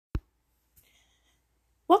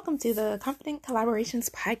Welcome to the Confident Collaborations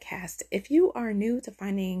podcast. If you are new to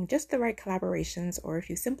finding just the right collaborations, or if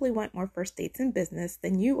you simply want more first dates in business,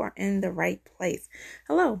 then you are in the right place.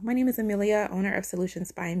 Hello, my name is Amelia, owner of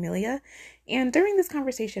Solutions by Amelia. And during this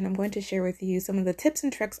conversation, I'm going to share with you some of the tips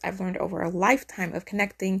and tricks I've learned over a lifetime of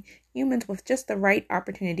connecting humans with just the right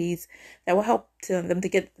opportunities that will help them to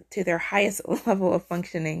get to their highest level of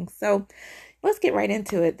functioning. So let's get right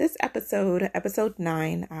into it. This episode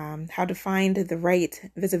 9, how to find the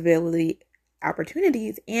right visibility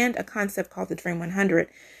opportunities and a concept called the Dream 100,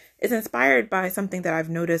 is inspired by something that I've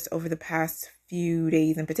noticed over the past few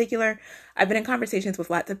days in particular. I've been in conversations with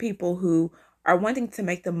lots of people who are wanting to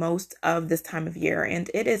make the most of this time of year, and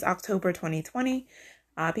it is October 2020.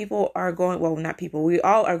 We all are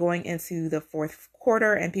going into the fourth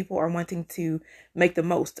quarter, and people are wanting to make the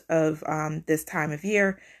most of this time of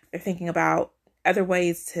year. They're thinking about other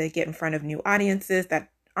ways to get in front of new audiences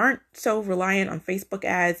that aren't so reliant on Facebook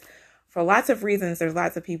ads. For lots of reasons, there's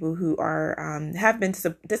lots of people who are have been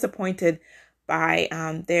disappointed by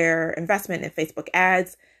their investment in Facebook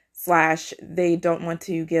ads. They don't want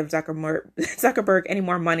to give Zuckerberg any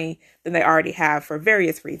more money than they already have for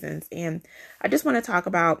various reasons. And I just want to talk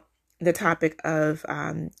about the topic of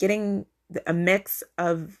getting a mix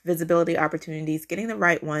of visibility opportunities, getting the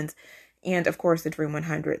right ones, and of course, the Dream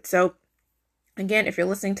 100. So again, if you're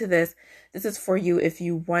listening to this is for you if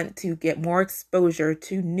you want to get more exposure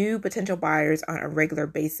to new potential buyers on a regular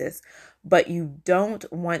basis, but you don't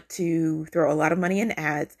want to throw a lot of money in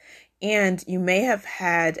ads. And you may have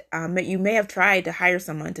tried to hire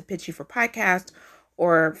someone to pitch you for podcasts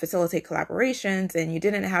or facilitate collaborations, and you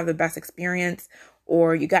didn't have the best experience,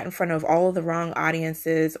 or you got in front of all of the wrong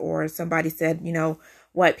audiences, or somebody said,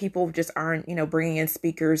 people just aren't, bringing in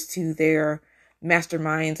speakers to their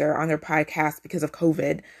masterminds or on their podcast because of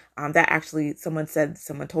COVID. That actually someone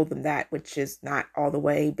told them that, which is not all the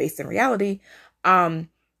way based in reality.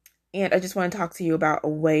 And I just want to talk to you about a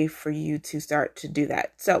way for you to start to do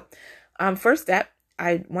that. So first step,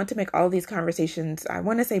 I want to make all of these conversations, I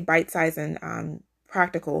want to say bite-sized and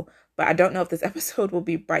practical, but I don't know if this episode will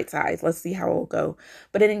be bite-sized. Let's see how it will go.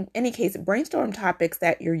 But in any case, brainstorm topics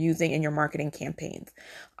that you're using in your marketing campaigns.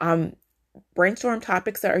 Brainstorm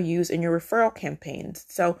topics that are used in your referral campaigns.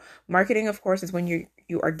 So marketing, of course, is when you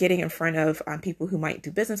are getting in front of people who might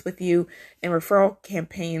do business with you, and referral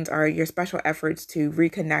campaigns are your special efforts to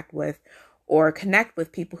reconnect with or connect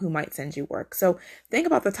with people who might send you work. So think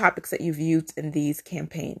about the topics that you've used in these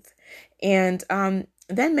campaigns, and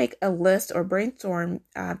then make a list or brainstorm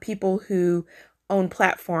people who own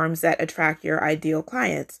platforms that attract your ideal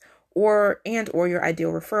clients or your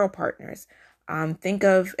ideal referral partners. And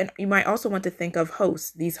you might also want to think of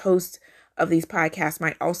hosts. These hosts of these podcasts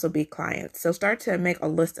might also be clients. So start to make a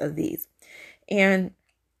list of these, and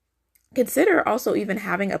consider also even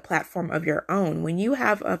having a platform of your own. When you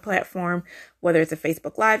have a platform, whether it's a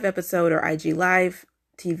Facebook Live episode or IG Live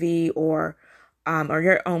TV or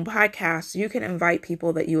your own podcast, you can invite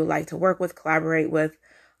people that you would like to work with, collaborate with,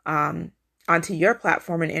 onto your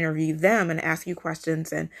platform and interview them and ask you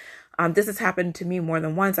questions. And this has happened to me more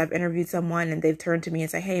than once. I've interviewed someone and they've turned to me and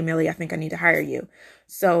say, "Hey, Millie, I think I need to hire you."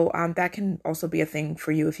 So that can also be a thing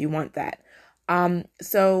for you if you want that.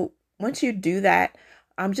 So once you do that,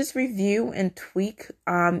 just review and tweak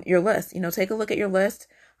your list. Take a look at your list.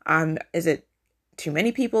 Is it too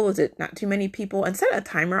many people? Is it not too many people? And set a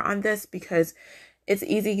timer on this, because it's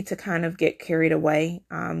easy to kind of get carried away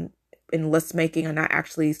in list making and not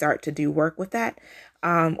actually start to do work with that.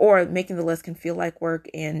 Or making the list can feel like work,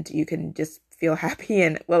 and you can just feel happy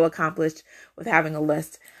and well accomplished with having a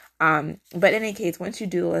list. But in any case, once you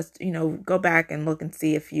do the list, go back and look and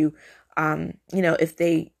see if if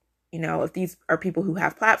these are people who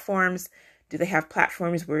have platforms. Do they have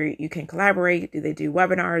platforms where you can collaborate? Do they do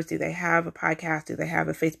webinars? Do they have a podcast? Do they have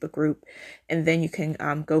a Facebook group? And then you can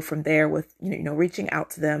go from there with, reaching out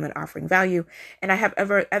to them and offering value. And I have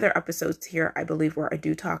other episodes here, I believe, where I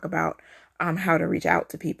do talk about how to reach out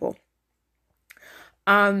to people.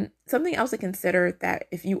 Something else to consider, that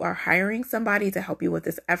if you are hiring somebody to help you with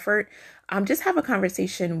this effort, just have a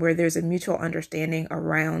conversation where there's a mutual understanding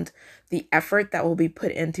around the effort that will be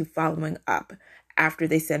put into following up after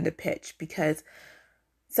they send a pitch. Because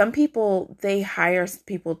some people, they hire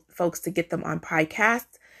folks to get them on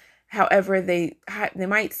podcasts. However, they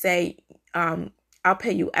might say, I'll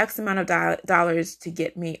pay you X amount of dollars to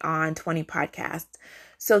get me on 20 podcasts.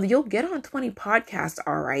 So you'll get on 20 podcasts,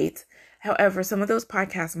 all right. However, some of those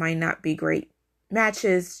podcasts might not be great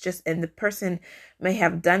matches, and the person may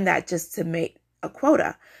have done that just to make a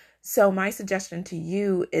quota. So my suggestion to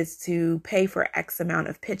you is to pay for X amount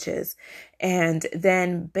of pitches and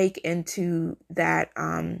then bake into that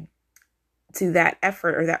to that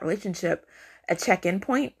effort or that relationship a check-in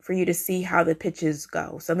point for you to see how the pitches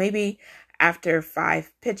go. So maybe after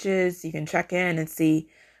 5 pitches, you can check in and see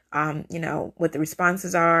what the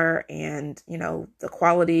responses are and, the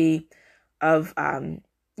quality of,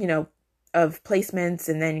 of placements,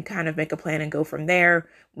 and then kind of make a plan and go from there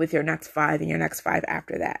with your next 5 and your next 5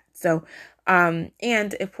 after that. So,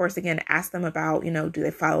 and of course, again, ask them about, do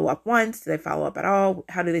they follow up once? Do they follow up at all?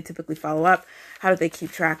 How do they typically follow up? How do they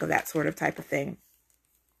keep track of that sort of type of thing?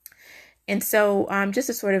 And so, just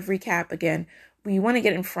to sort of recap again, we want to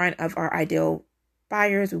get in front of our ideal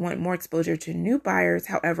buyers. We want more exposure to new buyers.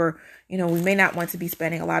 However, we may not want to be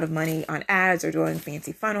spending a lot of money on ads or doing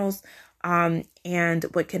fancy funnels. And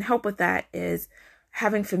what can help with that is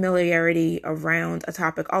having familiarity around a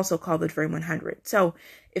topic also called the Dream 100. So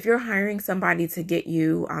if you're hiring somebody to get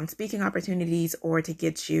you speaking opportunities or to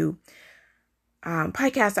get you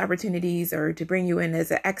podcast opportunities or to bring you in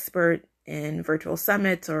as an expert in virtual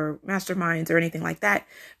summits or masterminds or anything like that,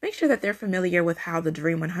 make sure that they're familiar with how the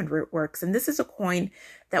Dream 100 works. And this is a coin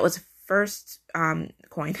that was first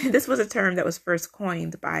coined. This was a term that was first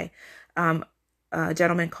coined by a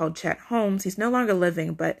gentleman called Chet Holmes. He's no longer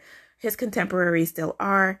living, but his contemporaries still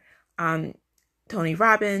are. Tony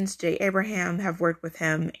Robbins, Jay Abraham have worked with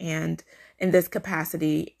him and in this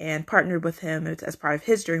capacity and partnered with him as part of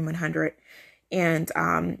his Dream 100. And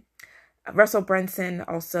Russell Brunson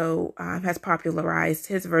also has popularized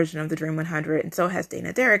his version of the Dream 100, and so has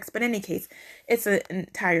Dana Derricks. But in any case, it's an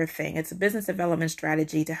entire thing. It's a business development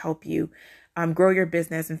strategy to help you grow your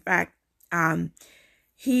business. In fact,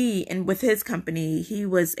 with his company, he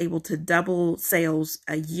was able to double sales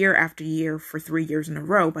a year after year for 3 years in a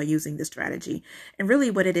row by using this strategy. And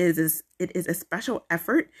really what it is it is a special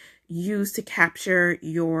effort used to capture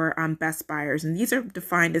your best buyers. And these are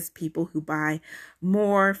defined as people who buy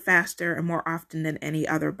more, faster, and more often than any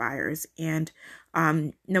other buyers. And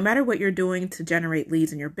no matter what you're doing to generate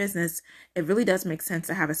leads in your business, it really does make sense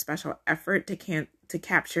to have a special effort to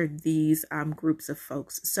capture these groups of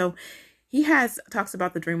folks. So he talks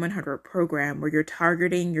about the Dream 100 program where you're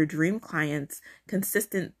targeting your dream clients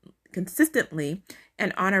consistently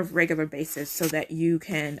and on a regular basis so that you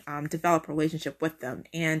can develop a relationship with them.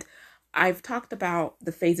 And I've talked about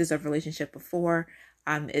the phases of relationship before.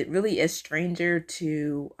 It really is stranger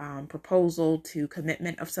to proposal to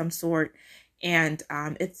commitment of some sort. And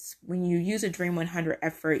it's when you use a Dream 100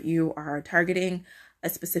 effort, you are targeting a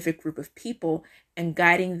specific group of people and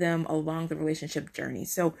guiding them along the relationship journey.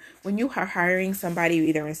 So when you are hiring somebody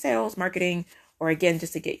either in sales, marketing, or again,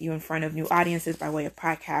 just to get you in front of new audiences by way of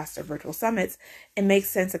podcasts or virtual summits, it makes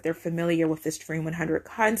sense that they're familiar with this Dream 100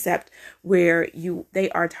 concept where they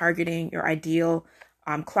are targeting your ideal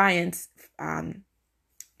clients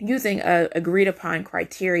using agreed upon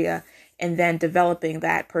criteria and then developing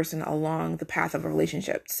that person along the path of a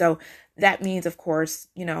relationship. So that means, of course,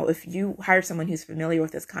 if you hire someone who's familiar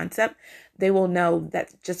with this concept, they will know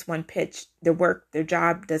that just one pitch, their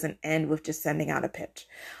job doesn't end with just sending out a pitch,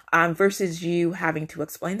 versus you having to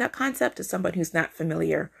explain that concept to someone who's not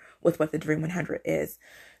familiar with what the Dream 100 is.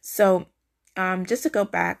 So just to go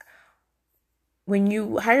back, when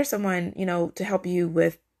you hire someone, to help you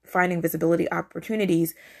with finding visibility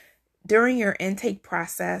opportunities, during your intake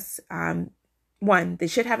process, they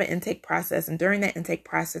should have an intake process. And during that intake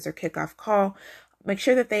process or kickoff call, make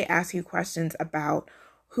sure that they ask you questions about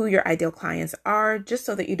who your ideal clients are, just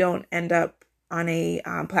so that you don't end up on a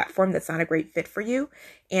platform that's not a great fit for you.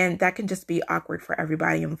 And that can just be awkward for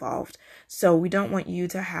everybody involved. So we don't want you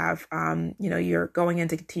to have, you're going in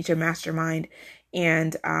to teach a mastermind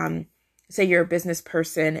and say you're a business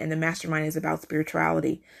person and the mastermind is about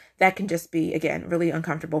spirituality. That can just be, again, really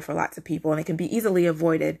uncomfortable for lots of people, and it can be easily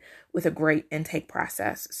avoided with a great intake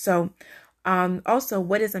process. So also,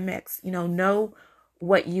 what is a mix? Know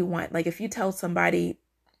what you want. Like if you tell somebody,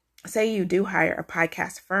 say you do hire a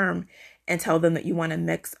podcast firm and tell them that you want a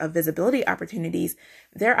mix of visibility opportunities,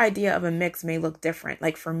 their idea of a mix may look different.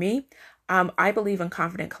 Like for me, I believe in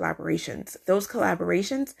confident collaborations. Those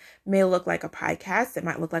collaborations may look like a podcast. It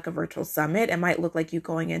might look like a virtual summit. It might look like you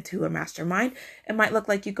going into a mastermind. It might look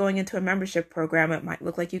like you going into a membership program. It might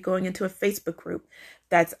look like you going into a Facebook group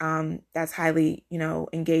that's highly,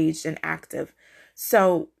 engaged and active.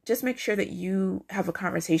 So just make sure that you have a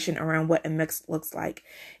conversation around what a mix looks like.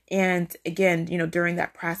 And again, during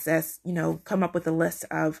that process, come up with a list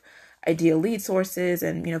of ideal lead sources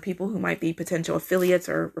and, people who might be potential affiliates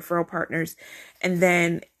or referral partners. And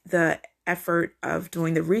then the effort of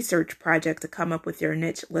doing the research project to come up with your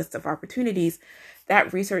niche list of opportunities,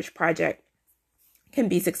 that research project can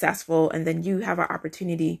be successful. And then you have an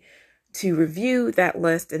opportunity to review that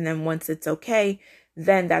list. And then once it's okay,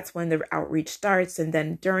 then that's when the outreach starts. And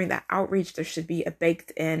then during that outreach, there should be a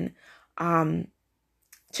baked in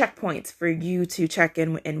checkpoints for you to check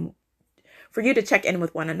in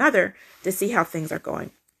with one another to see how things are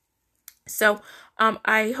going. So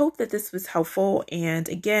I hope that this was helpful. And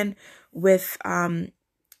again, with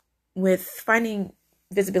finding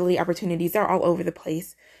visibility opportunities, they're all over the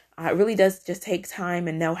place. It really does just take time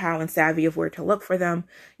and know-how and savvy of where to look for them.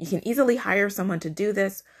 You can easily hire someone to do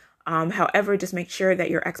this. However, just make sure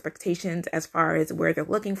that your expectations as far as where they're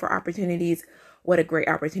looking for opportunities, what a great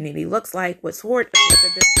opportunity looks like, what sort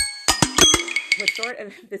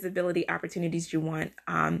of visibility opportunities you want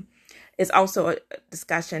is also a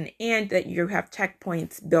discussion, and that you have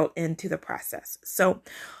checkpoints built into the process. So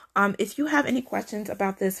if you have any questions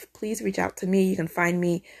about this, please reach out to me. You can find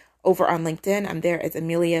me over on LinkedIn. I'm there as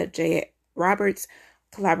Amelia J. Roberts,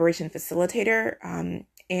 Collaboration Facilitator.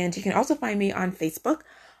 And you can also find me on Facebook.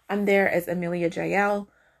 I'm there as Amelia JL.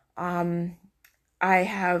 I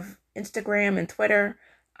have Instagram and Twitter.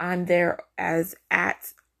 I'm there as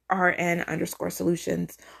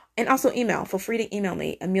 @RN_solutions. And also email. Feel free to email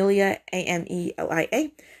me, Amelia,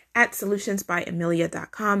 AMELIA,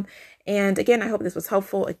 @solutionsbyamelia.com. And again, I hope this was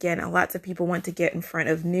helpful. Again, lots of people want to get in front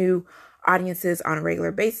of new audiences on a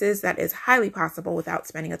regular basis. That is highly possible without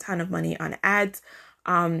spending a ton of money on ads.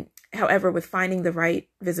 However, with finding the right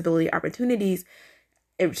visibility opportunities,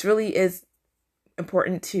 it really is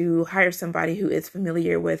important to hire somebody who is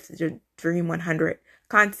familiar with the Dream 100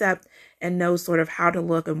 concept and knows sort of how to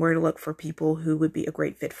look and where to look for people who would be a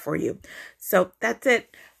great fit for you. So that's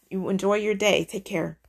it. You enjoy your day. Take care.